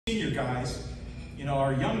Senior guys, you know,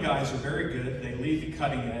 our young guys are very good. They lead the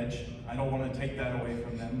cutting edge. I don't want to take that away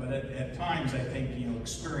from them, but at times I think, you know,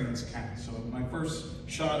 experience counts. So my first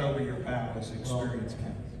shot over your bow is experience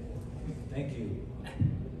counts. Thank you.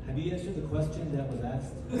 Have you answered the question that was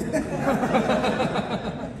asked?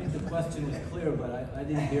 I think the question was clear, but I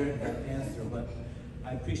didn't hear it answer, but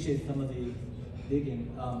I appreciate some of the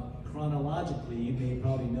digging. Chronologically, you may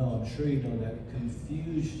probably know, I'm sure you know that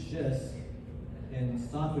Confucius and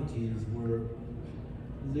Socrates were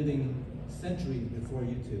living centuries before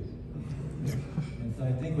you two. And so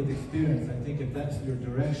I think with experience, I think if that's your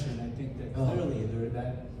direction, I think that clearly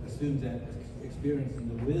that assumes that experience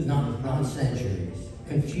and the wisdom. Not centuries.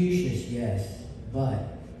 Confucius, yes,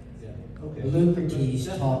 but okay. Lucrates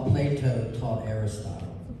taught Plato, taught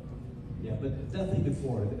Aristotle. Yeah, but definitely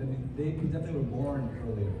before. I mean, they definitely were born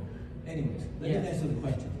earlier. Anyways, let me answer the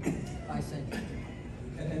question. I said.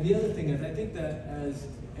 And the other thing is, I think that as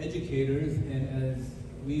educators and as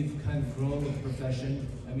we've kind of grown with the profession,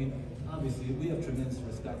 I mean, obviously we have tremendous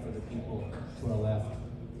respect for the people to our left.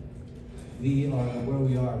 We are where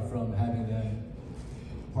we are from having them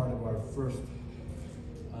part of our first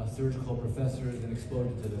surgical professors and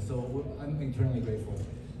exposure to this. So I'm eternally grateful.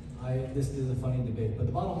 This is a funny debate, but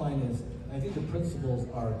the bottom line is, I think the principles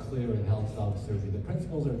are clear in health-style surgery. The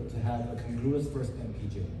principles are to have a congruous first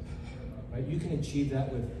MPJ. Right? You can achieve that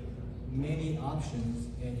with many options,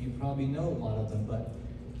 and you probably know a lot of them, but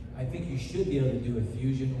I think you should be able to do a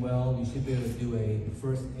fusion well. You should be able to do a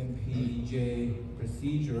first MPJ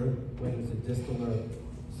procedure, whether it's a distal or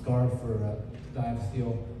scarf or a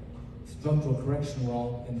diaphyseal structural correction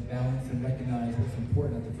well, and balance and recognize what's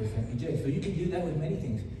important at the first MPJ. So you can do that with many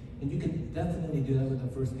things, and you can definitely do that with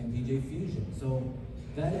the first MPJ fusion. So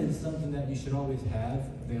that is something that you should always have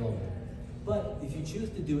available. But if you choose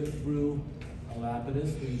to do it through a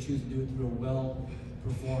lapidus, or you choose to do it through a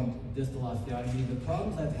well-performed distal osteotomy, the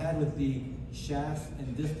problems I've had with the shafts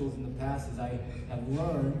and distals in the past is I have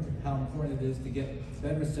learned how important it is to get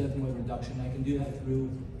better sesamoid reduction. I can do that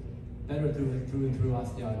better through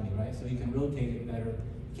osteotomy, right? So you can rotate it better.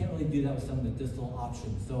 You can't really do that with some of the distal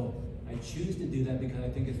options. So I choose to do that because I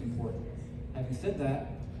think it's important. Having said that,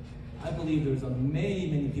 I believe there's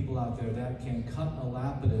many people out there that can cut a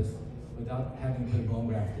lapidus without having to put a bone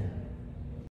graft in.